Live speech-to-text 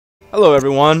Hello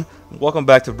everyone, welcome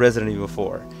back to Resident Evil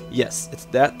 4. Yes, it's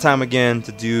that time again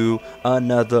to do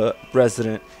another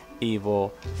Resident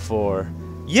Evil 4.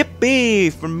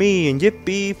 Yippee for me and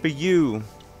yippee for you.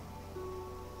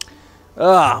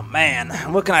 Oh man,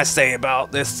 what can I say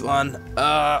about this one?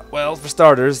 Well, for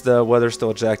starters, the weather's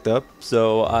still jacked up,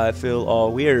 so I feel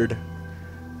all weird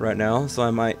right now, so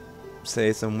I might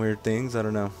say some weird things. I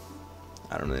don't know.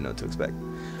 I don't really know what to expect.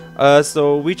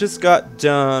 So we just got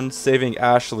done saving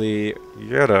Ashley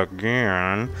yet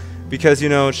again because, you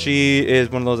know, she is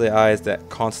one of those AIs that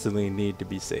constantly need to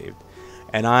be saved.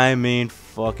 And I mean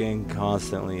fucking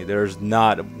constantly. There's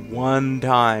not one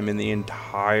time in the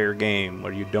entire game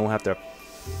where you don't have to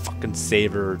fucking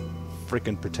save her,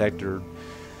 freaking protect her,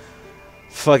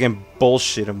 fucking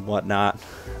bullshit and whatnot.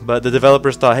 But the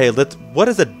developers thought, hey, what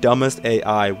is the dumbest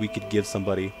AI we could give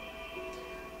somebody?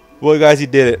 Well, guys, you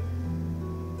did it.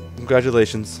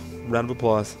 Congratulations. Round of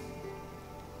applause.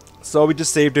 So we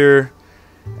just saved her,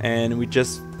 and we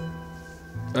just,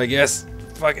 I guess,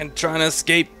 fucking trying to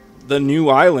escape the new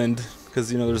island,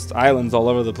 because, you know, there's islands all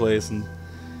over the place, and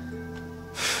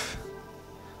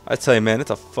I tell you, man,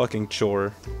 it's a fucking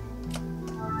chore.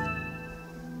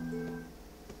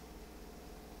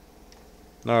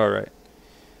 Alright.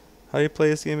 How do you play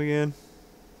this game again?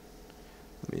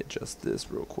 Let me adjust this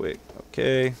real quick.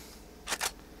 Okay.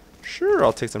 Sure,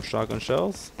 I'll take some shotgun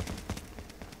shells.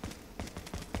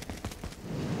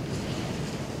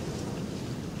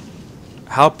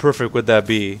 How perfect would that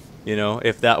be, you know,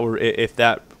 if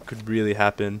that could really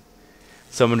happen?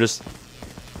 Someone just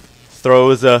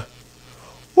throws a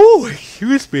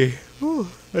excuse me. Ooh,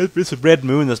 this red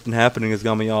moon that's been happening has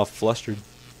got me all flustered.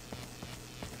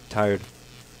 Tired.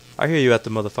 I hear you at the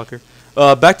motherfucker.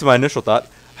 Back to my initial thought.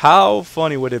 How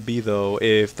funny would it be though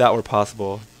if that were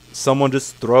possible? Someone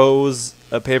just throws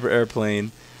a paper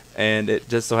airplane and it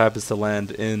just so happens to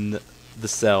land in the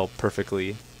cell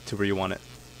perfectly to where you want it.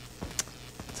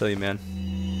 I'll tell you, man.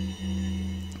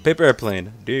 Paper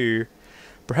airplane. Dude.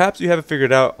 Perhaps you haven't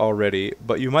figured it out already,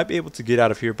 but you might be able to get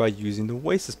out of here by using the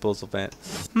waste disposal vent.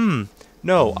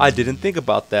 No, I didn't think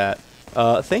about that.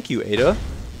 Thank you, Ada.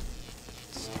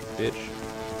 Bitch.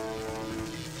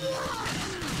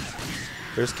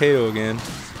 There's Kato again.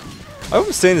 I hope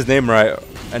I'm saying his name right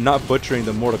and not butchering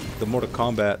the Mortal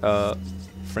Kombat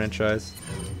franchise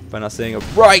by not saying it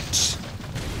right.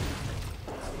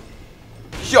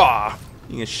 Yeah,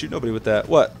 you can shoot nobody with that.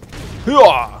 What?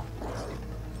 Yeah.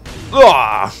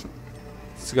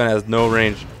 This gun has no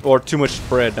range or too much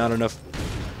spread, not enough.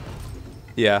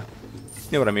 Yeah,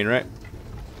 you know what I mean, right?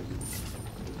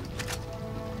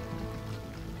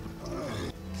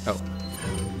 Oh,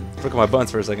 look at my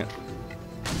buttons for a second.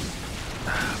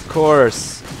 Of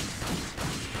course.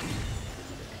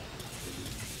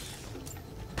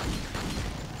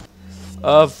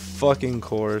 Of fucking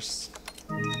course.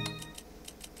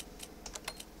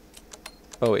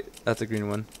 Oh wait, that's a green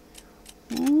one.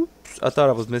 Oops, I thought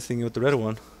I was missing it with the red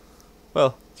one.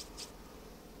 Well,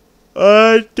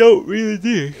 I don't really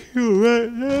think you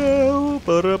right now.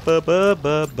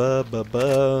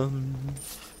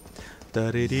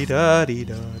 Da dee dee da dee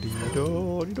da dee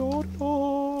da dee da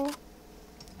da.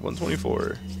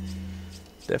 124.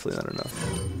 Definitely not enough.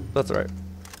 That's alright.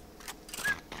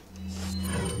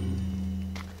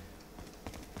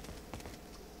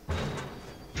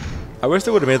 I wish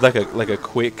they would have made like a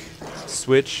quick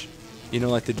switch, you know,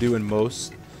 like they do in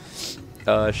most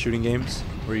shooting games,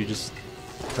 where you just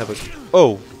have a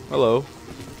hello.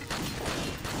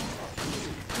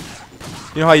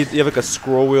 You know how you have like a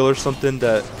scroll wheel or something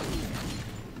that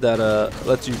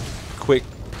lets you quick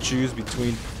choose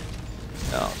between.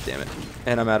 Oh damn it!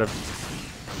 And I'm out of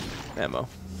ammo.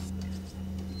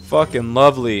 Fucking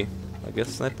lovely. I guess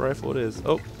sniper rifle it is.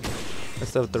 Oh, I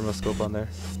still have a thermoscope on there.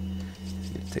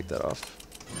 Take that off.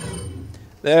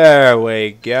 There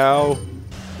we go.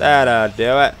 That'll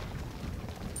do it.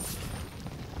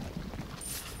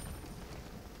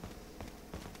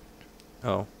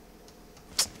 Oh.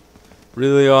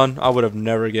 Really, Leon? I would have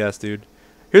never guessed, dude.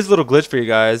 Here's a little glitch for you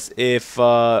guys. If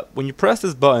when you press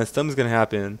this button, something's gonna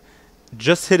happen.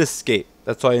 Just hit escape.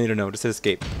 That's all you need to know. Just hit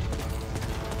escape.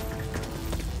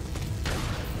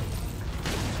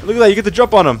 Look at that. You get to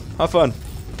jump on him. Have fun.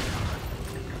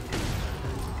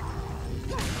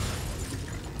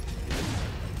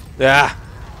 Ah.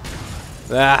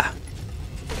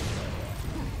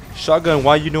 Shotgun,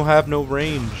 why you don't have no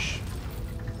range?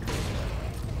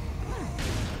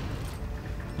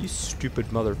 You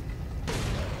stupid mother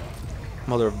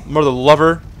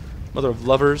of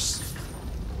lovers.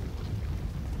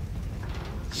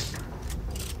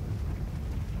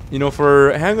 You know,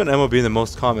 for handgun ammo being the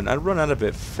most common, I'd run out of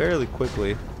it fairly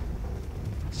quickly.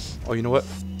 Oh, you know what?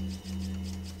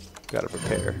 Gotta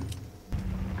prepare.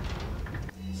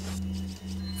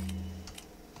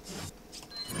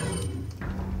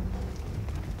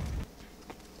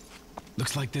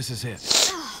 Looks like this is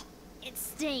it. Ugh, it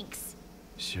stinks.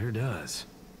 Sure does.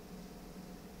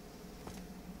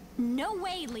 No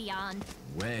way, Leon.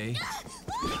 Way.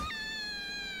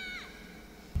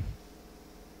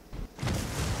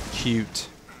 Cute.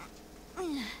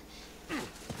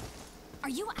 Are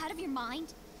you out of your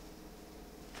mind?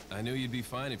 I knew you'd be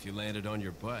fine if you landed on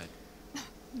your butt.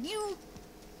 You...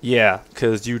 Yeah,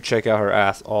 because you check out her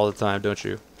ass all the time, don't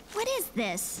you? What is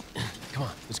this? Come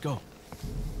on, let's go.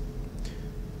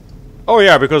 Oh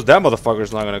yeah, because that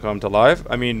motherfucker's not gonna come to life.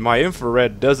 I mean, my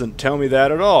infrared doesn't tell me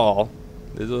that at all.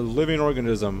 It's a living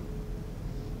organism.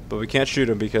 But we can't shoot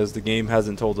him because the game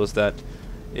hasn't told us that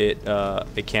it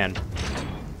can.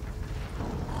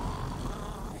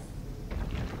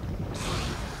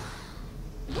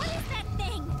 What is that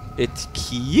thing? It's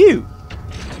cute.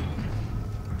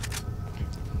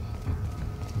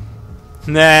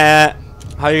 Nah.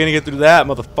 How you gonna get through that,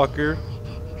 motherfucker?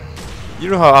 You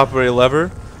know how to operate a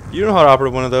lever. You know how to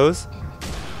operate one of those.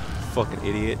 Fucking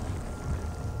idiot.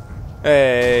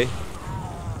 Hey.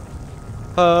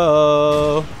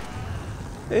 Oh.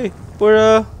 Hey,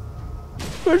 where'd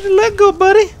your leg go,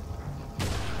 buddy?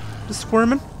 Just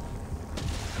squirming.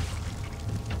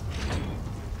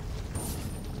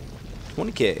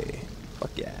 20K.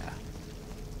 Fuck yeah.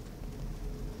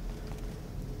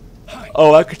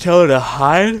 Oh, I could tell her to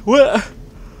hide? What?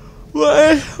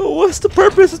 What? What's the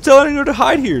purpose of telling her to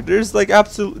hide here? There's like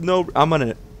absolute no... I'm on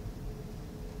it.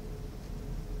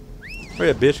 Oh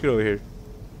yeah, bitch, get over here.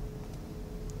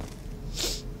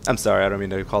 I'm sorry, I don't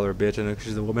mean to call her a bitch. I know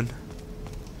she's a woman.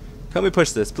 Help me push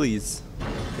this, please.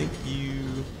 Thank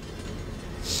you.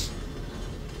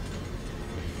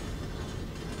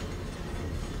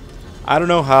 I don't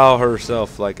know how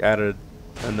herself like added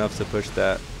enough to push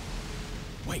that.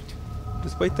 Wait.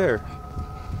 Just wait there.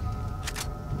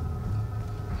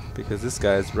 Because this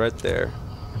guy's right there.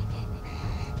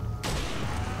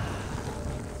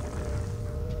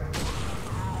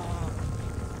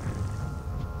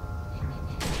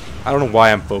 I don't know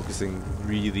why I'm focusing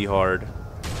really hard.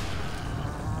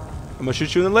 I'm gonna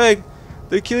shoot you in the leg.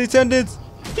 The Achilles tendons.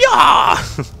 Yeah!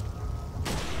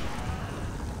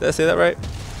 Did I say that right?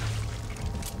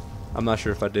 I'm not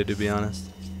sure if I did, to be honest.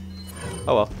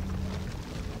 Oh well.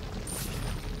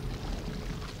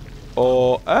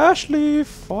 Oh, Ashley,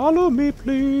 follow me,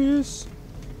 please.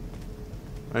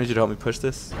 I need you to help me push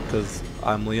this because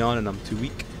I'm Leon and I'm too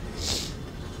weak.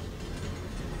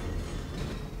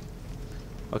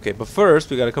 Okay, but first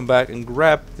we gotta come back and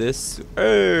grab this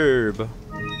herb.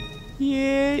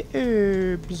 Yay,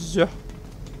 herbs.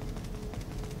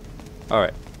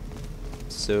 Alright.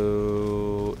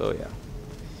 So, oh yeah.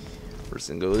 First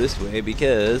gonna go this way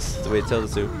because that's the way it tells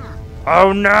us to.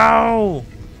 Oh no!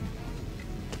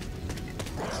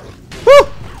 Woo!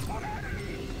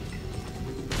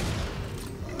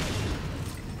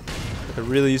 I could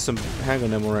really use some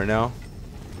handgun ammo right now.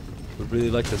 Would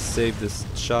really like to save this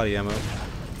shoddy ammo.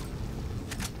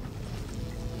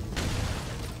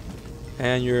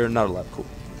 And you're not alive. Cool.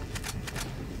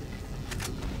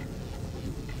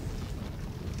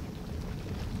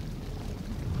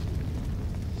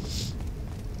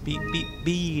 Beep beep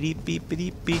beep beep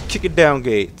beep beep. Kick it down,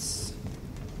 Gates.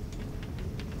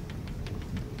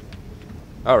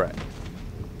 All right.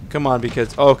 Come on,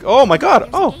 because oh my God!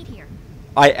 Oh,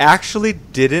 I actually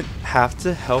didn't have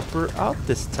to help her out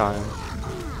this time.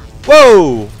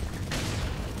 Whoa!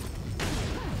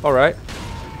 All right.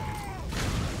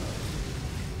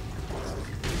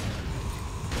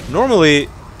 Normally,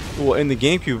 well, in the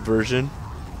GameCube version,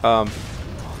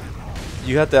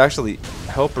 you have to actually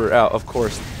help her out. Of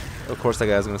course that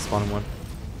guy's gonna spawn in one.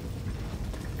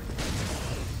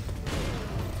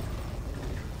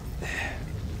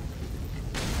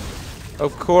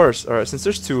 Of course. All right, since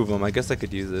there's two of them, I guess I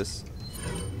could use this.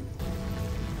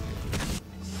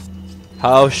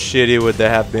 How shitty would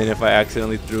that have been if I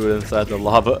accidentally threw it inside the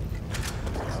lava?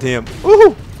 Damn.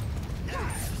 Woohoo!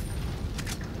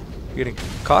 Getting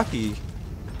cocky.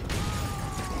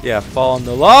 Yeah, fall on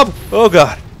the lob. Oh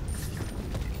God.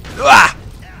 Ah!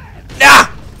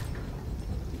 Ah!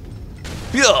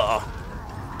 Yeah.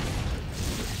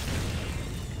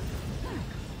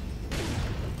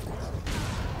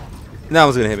 That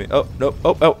one's gonna hit me. Oh nope.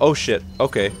 Oh shit.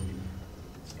 Okay.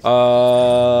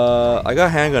 I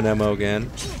got handgun ammo again.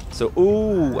 So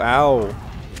ooh, ow,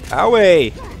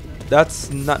 owie. That's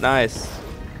not nice.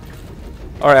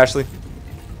 All right, Ashley.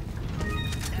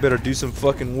 Better do some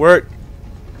fucking work.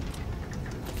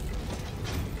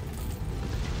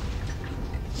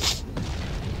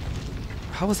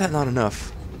 How was that not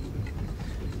enough?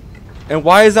 And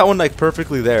why is that one like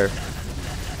perfectly there?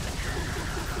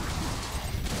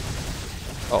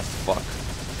 Oh fuck.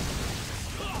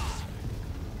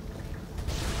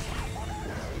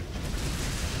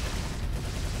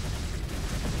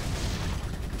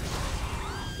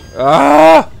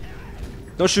 Ah!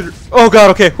 Don't shoot her. Oh god,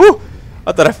 okay. Whew!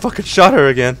 I thought I fucking shot her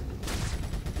again.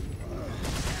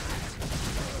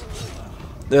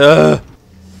 Ugh.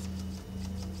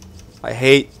 I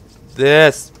hate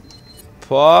this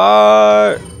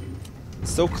part.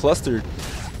 It's so clustered.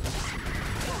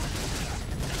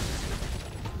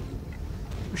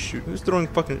 Shoot, who's throwing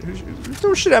fucking... Who's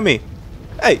throwing shit at me?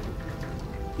 Hey!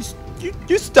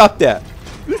 You stop that.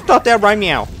 You stop that right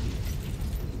now.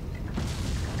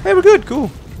 Hey, we're good. Cool.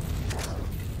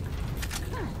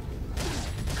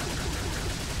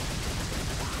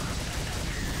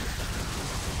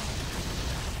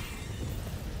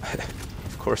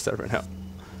 Of course that ran out.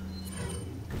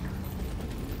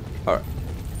 Alright.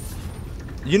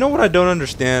 You know what I don't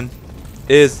understand?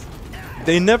 Is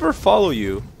they never follow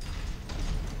you.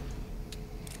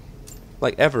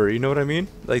 Like ever, you know what I mean?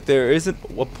 Like there isn't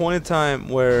a point in time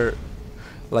where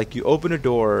like you open a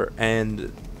door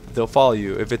and they'll follow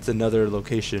you if it's another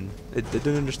location. They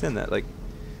didn't understand that. Like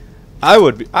I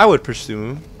would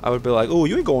presume I would be like, oh,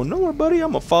 you ain't going nowhere, buddy.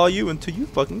 I'm gonna follow you until you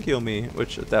fucking kill me.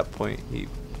 Which at that point he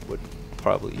would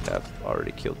probably have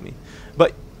already killed me.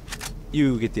 But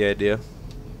you get the idea.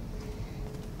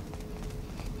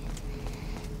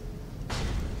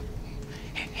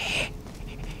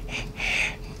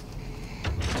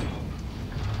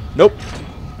 Nope.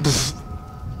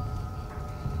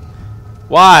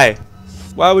 Why?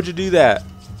 Why would you do that?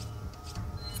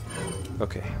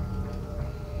 Okay.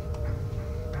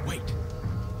 Wait.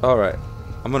 Alright.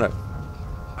 I'm gonna...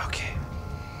 Okay.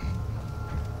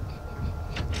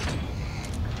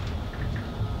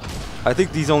 I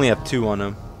think these only have 2 on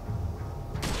them.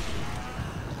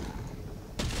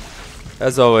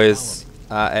 As always,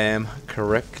 I am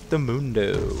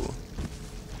Correctamundo.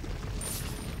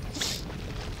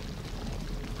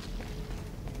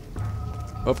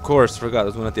 Of course, forgot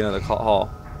there's one at the end of the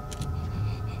hall.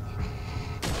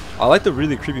 I like the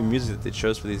really creepy music that they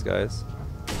chose for these guys.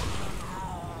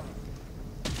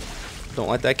 Don't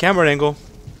like that camera angle.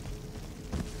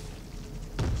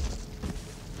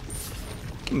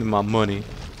 Give me my money.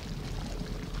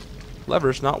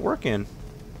 Lever's not working.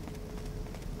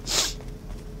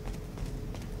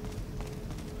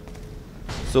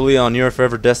 So Leon, you're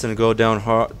forever destined to go down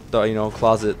hard, you know,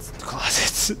 closets.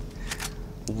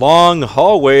 Long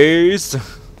hallways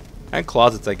and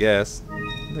closets, I guess.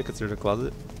 They consider a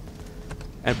closet.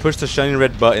 And push the shining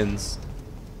red buttons.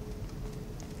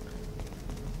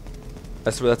 I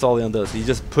swear that's all Leon does. He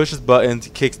just pushes buttons,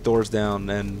 kicks doors down,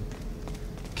 and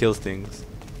kills things.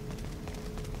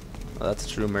 Oh, that's a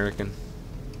true American.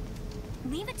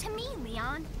 Leave it to me,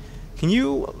 Leon. Can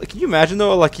you imagine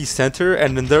though, like he sent her,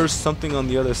 and then there's something on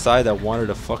the other side that wanted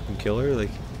to fucking kill her?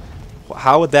 Like,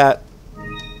 how would that?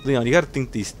 Leon, you gotta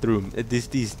think these through. These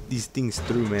things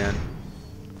through, man.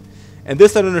 And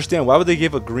this I don't understand. Why would they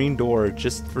give a green door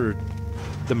just for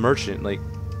the merchant? Like,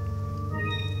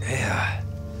 yeah.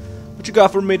 What you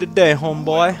got for me today,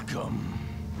 homeboy? Welcome.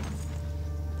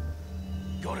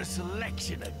 Got a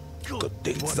selection of Good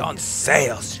things on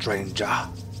sale, stranger.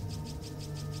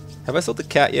 Have I sold the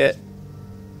cat yet?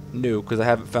 No, because I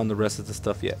haven't found the rest of the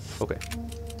stuff yet. Okay.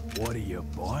 What are you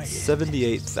buying?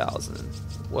 78,000.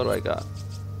 What do I got?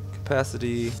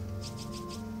 Capacity.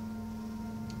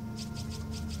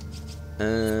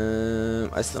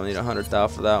 I still need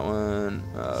 100,000 for that one.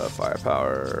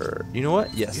 Firepower. You know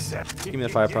what? Yes. Give me the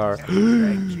firepower.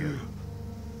 Thank you.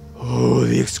 Oh,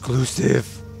 the exclusive.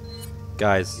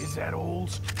 Guys, Is that all?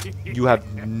 you have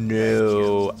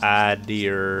no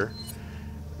idea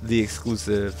the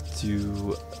exclusive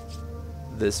to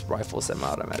this rifle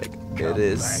semi-automatic. It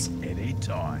is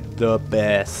anytime. the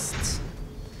best.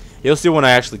 You'll see when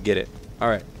I actually get it.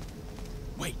 Alright.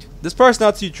 Wait. This part's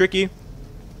not too tricky.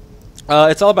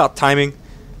 It's all about timing,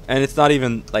 and it's not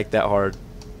even like that hard.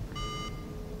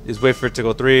 Just wait for it to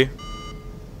go 3.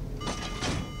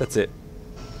 That's it.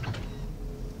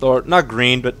 Or not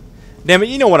green, but damn it,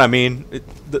 you know what I mean.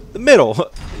 The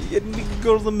middle. You can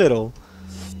go to the middle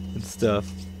and stuff.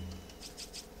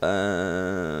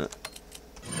 I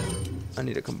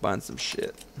need to combine some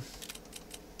shit.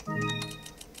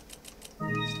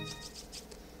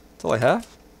 That's all I have.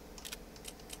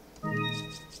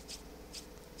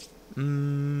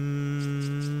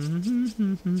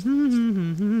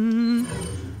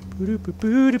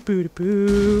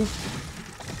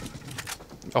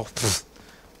 Oh, pfft.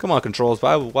 Come on, controls.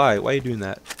 Why are you doing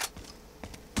that?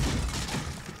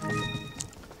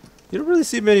 You don't really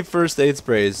see many first aid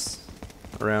sprays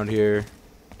around here.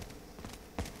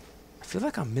 I feel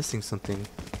like I'm missing something.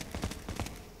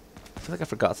 I feel like I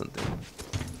forgot something.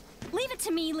 Leave it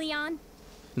to me, Leon.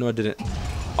 No, I didn't.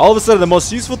 All of a sudden, the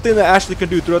most useful thing that Ashley can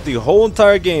do throughout the whole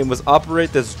entire game was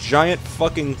operate this giant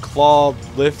fucking claw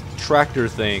lift tractor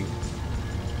thing.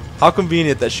 How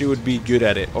convenient that she would be good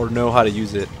at it or know how to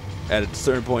use it at a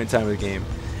certain point in time of the game.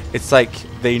 It's like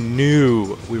they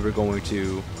knew we were going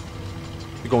to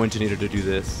need her to do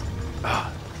this.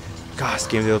 Gosh,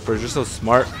 game developers are so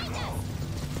smart.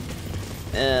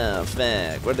 Oh,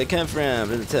 fuck. Where'd they come from?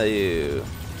 Didn't tell you.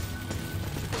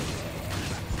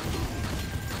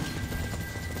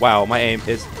 Wow, my aim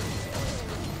is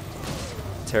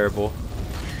terrible.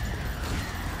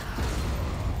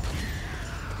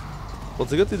 Well,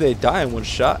 it's a good thing they die in one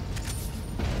shot.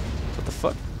 What the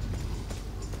fuck?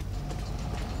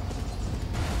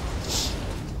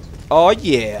 Oh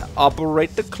yeah,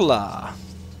 operate the claw.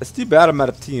 It's too bad I'm out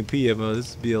of TMP ammo.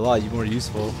 This would be a lot more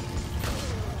useful.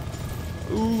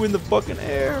 Ooh, in the fucking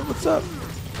air. What's up?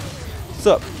 What's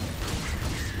up?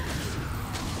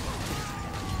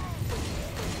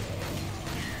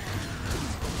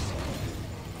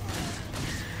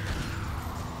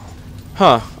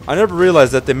 Huh. I never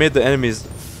realized that they made the enemies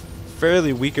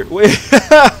fairly weaker. Wait.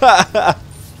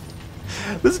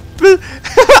 This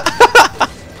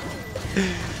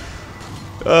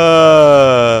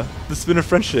the spin of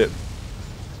friendship.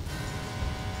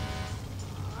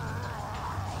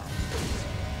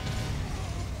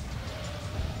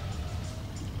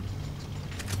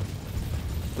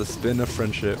 The spin of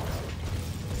friendship.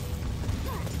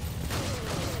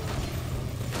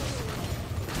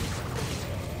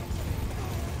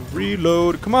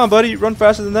 Reload. Come on, buddy. Run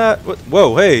faster than that. What?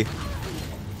 Whoa, hey.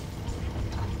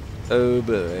 Oh,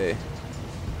 boy.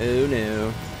 Oh,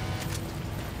 no.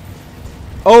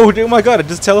 Oh, oh my god. It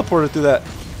just teleported through that.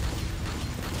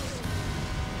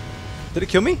 Did it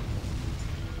kill me?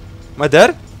 Am I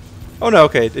dead? Oh, no.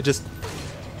 Okay. It just...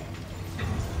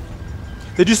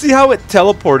 Did you see how it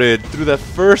teleported through that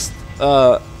first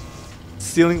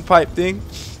ceiling pipe thing?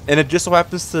 And it just so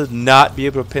happens to not be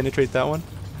able to penetrate that one?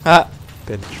 Ha!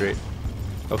 Penetrate.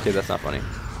 Okay, that's not funny.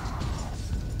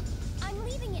 I'm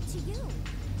leaving it to you.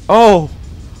 Oh!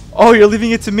 Oh, you're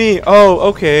leaving it to me. Oh,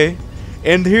 okay.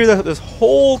 And here this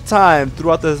whole time,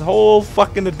 throughout this whole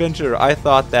fucking adventure, I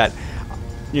thought that,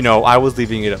 you know, I was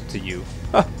leaving it up to you.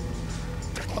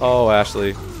 Oh,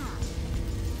 Ashley.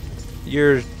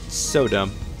 You're so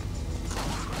dumb.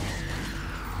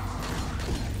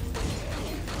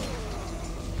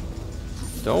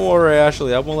 Don't worry,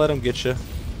 Ashley. I won't let him get you.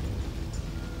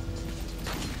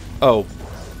 Oh.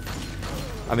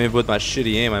 I mean, with my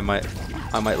shitty aim, I might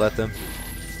let them.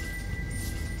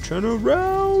 Turn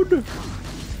around.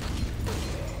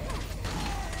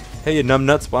 Hey, you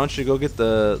numbnuts! Why don't you go get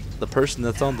the person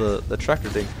that's on the tractor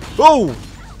thing? Oh!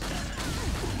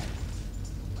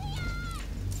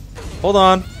 Hold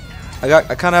on. I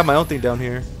kind of have my own thing down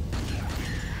here.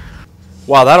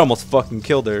 Wow, that almost fucking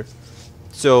killed her.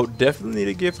 So definitely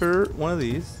need to give her one of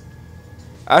these.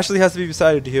 Ashley has to be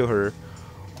decided to heal her.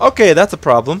 Okay, that's a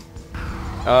problem.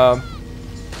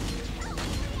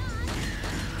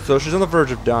 So she's on the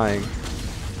verge of dying.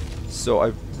 So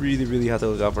I really, really have to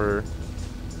look out for her.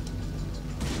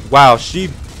 Wow, she...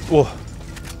 Oh.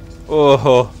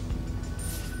 Oh.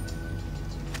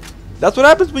 That's what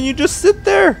happens when you just sit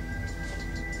there.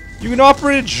 You can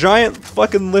operate a giant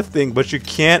fucking lift thing, but you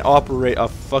can't operate a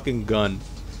fucking gun.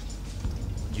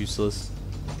 Useless.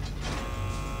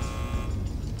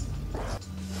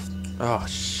 Oh,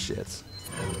 shit.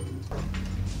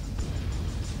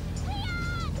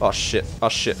 Oh, shit. Oh,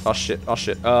 shit. Oh, shit. Oh,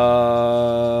 shit.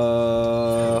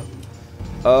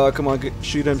 Come on.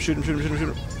 Shoot him. Shoot him. Shoot him. Shoot him.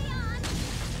 Shoot him.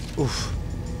 Oof.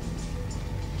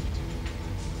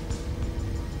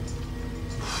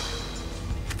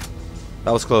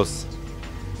 That was close.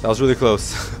 That was really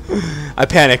close. I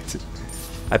panicked.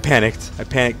 I panicked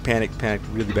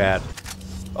really bad.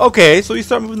 Okay, so you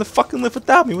start moving the fucking lift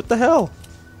without me. What the hell?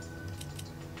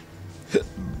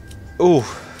 Oh,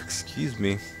 excuse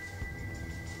me.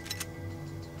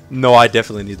 No, I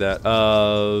definitely need that.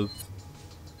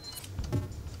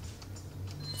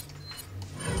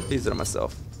 Use it on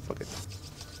myself. Fuck it.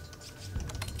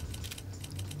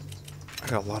 I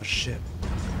got a lot of shit.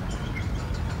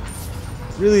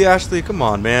 Really, Ashley? Come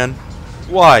on, man.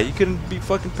 Why? You couldn't be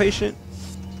fucking patient?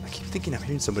 I keep thinking I'm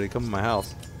hearing somebody come in my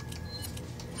house.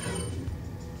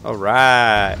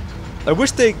 Alright. I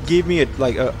wish they gave me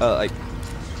like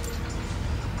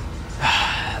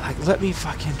let me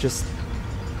fucking just...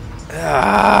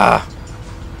 I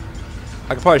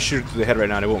could probably shoot her through the head right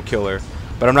now and it won't kill her.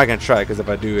 But I'm not going to try, because if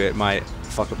I do, it might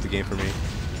fuck up the game for me.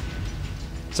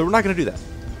 So we're not going to do that.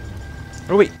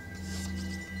 Oh, wait.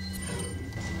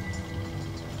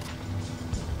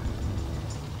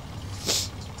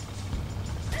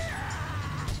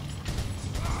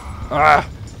 Ah!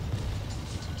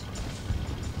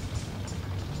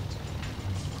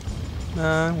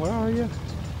 Where are you?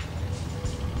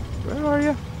 Where are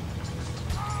you?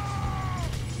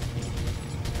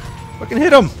 Fucking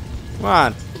hit him! Come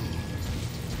on.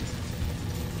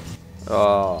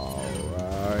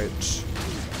 Alright.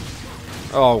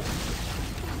 Oh.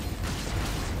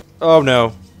 Oh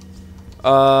no.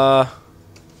 Well,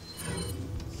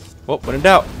 when in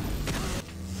doubt.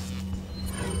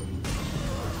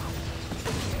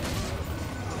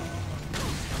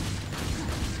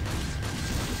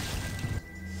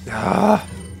 Ah.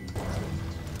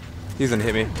 He's gonna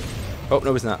hit me. Oh,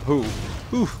 no, he's not. Who?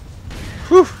 Whew.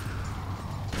 Whew.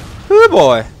 Whew,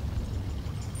 boy.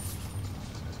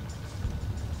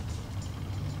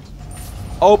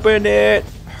 Open it.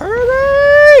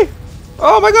 Hurry!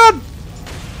 Oh my god!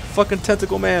 Fucking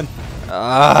tentacle man.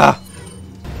 Ah.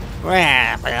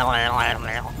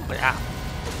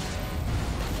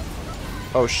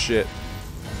 Oh shit.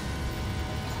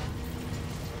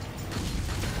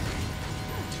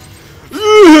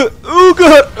 Oh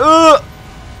god!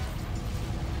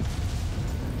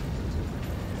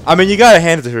 I mean, you gotta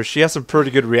hand it to her. She has some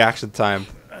pretty good reaction time.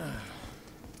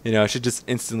 You know, she just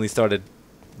instantly started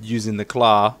using the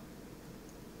claw.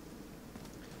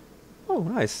 Oh,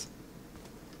 nice.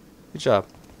 Good job.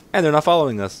 And they're not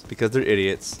following us because they're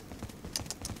idiots.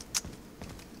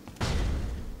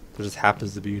 There just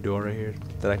happens to be a door right here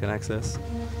that I can access.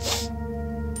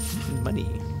 Money.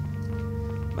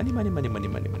 Money, money, money, money,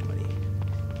 money, money, money.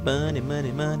 Money,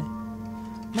 money, money.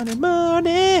 Money,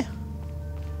 money.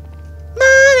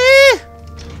 Money!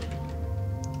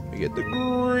 We get the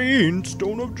green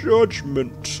stone of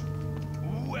judgment.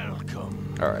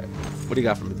 Welcome. Alright. What do you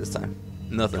got for me this time?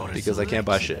 Nothing, because I can't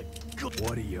buy shit.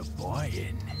 What are you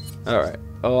buying? Alright.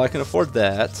 Oh, I can afford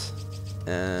that.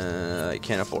 I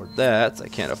can't afford that. I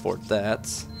can't afford that.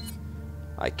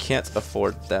 I can't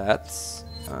afford that.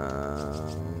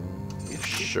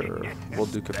 Sure. We'll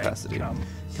do capacity.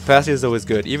 Capacity is always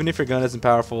good. Even if your gun isn't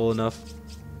powerful enough,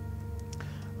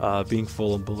 being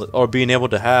full of bullets, or being able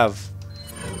to have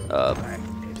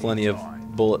plenty of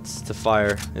bullets to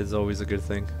fire is always a good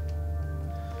thing.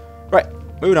 Right.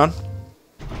 Moving on.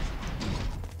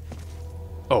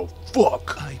 Oh,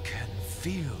 fuck. I can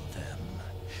feel them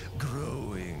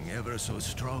growing ever so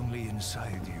strongly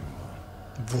inside you.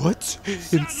 What?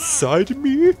 Inside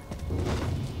me?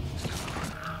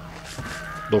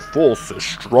 The force is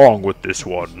strong with this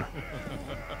one.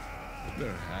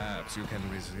 Perhaps you can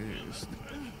resist,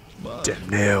 but Damn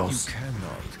nails. you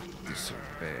cannot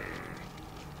disobey.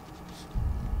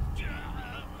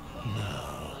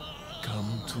 Now,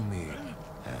 come to me,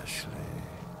 Ashley.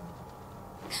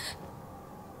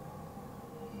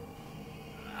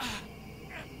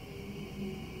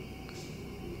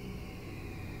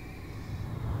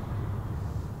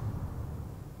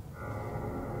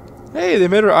 Hey, they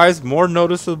made her eyes more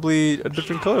noticeably a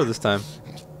different color this time.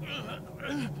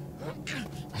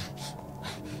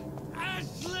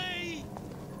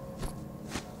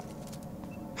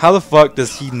 How the fuck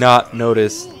does he not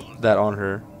notice that on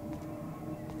her?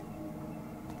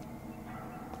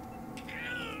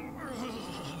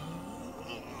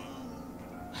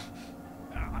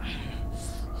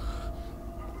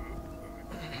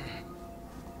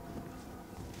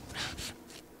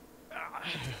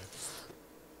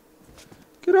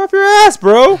 Get off your ass,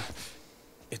 bro!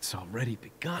 It's already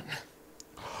begun.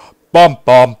 Bum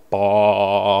bum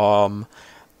bum.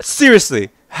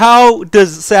 Seriously, how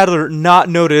does Sadler not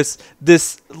notice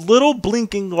this little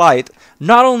blinking light?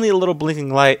 Not only a little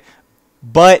blinking light,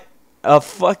 but a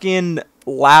fucking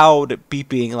loud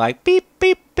beeping, like beep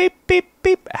beep beep beep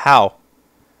beep. How?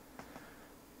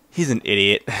 He's an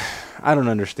idiot. I don't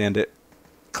understand it.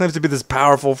 Claims to be this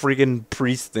powerful freaking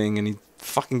priest thing, and he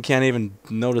fucking can't even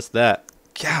notice that.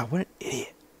 God, what an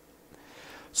idiot.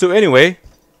 So anyway,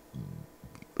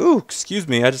 ooh, excuse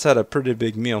me, I just had a pretty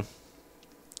big meal.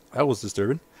 That was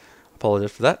disturbing.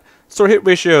 Apologize for that. Sword hit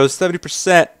ratio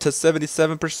 70% to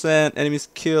 77%. Enemies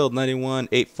killed 91,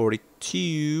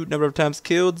 842. Number of times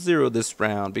killed 0 this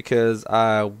round because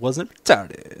I wasn't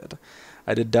retarded.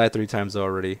 I did die 3 times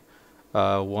already.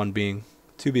 2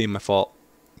 being my fault.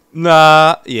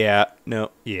 Nah, yeah,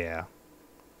 no, yeah.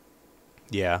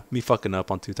 Yeah, me fucking up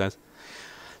on 2 times.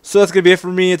 So that's going to be it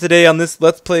for me today on this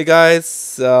Let's Play,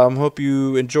 guys. Hope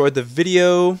you enjoyed the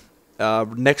video.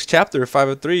 Next chapter,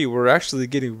 503, we're actually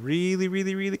getting really,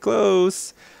 really, really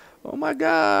close. Oh my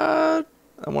god.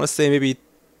 I want to say maybe,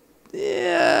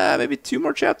 yeah, maybe 2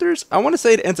 more chapters. I want to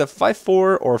say it ends at 5-4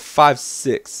 or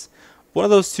 5-6. One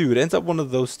of those two. It ends up one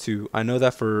of those two. I know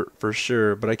that for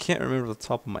sure, but I can't remember the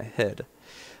top of my head.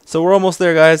 So we're almost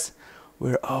there, guys.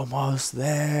 We're almost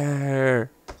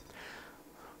there.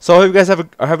 So I hope you guys are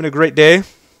having a great day,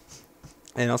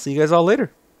 and I'll see you guys all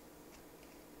later.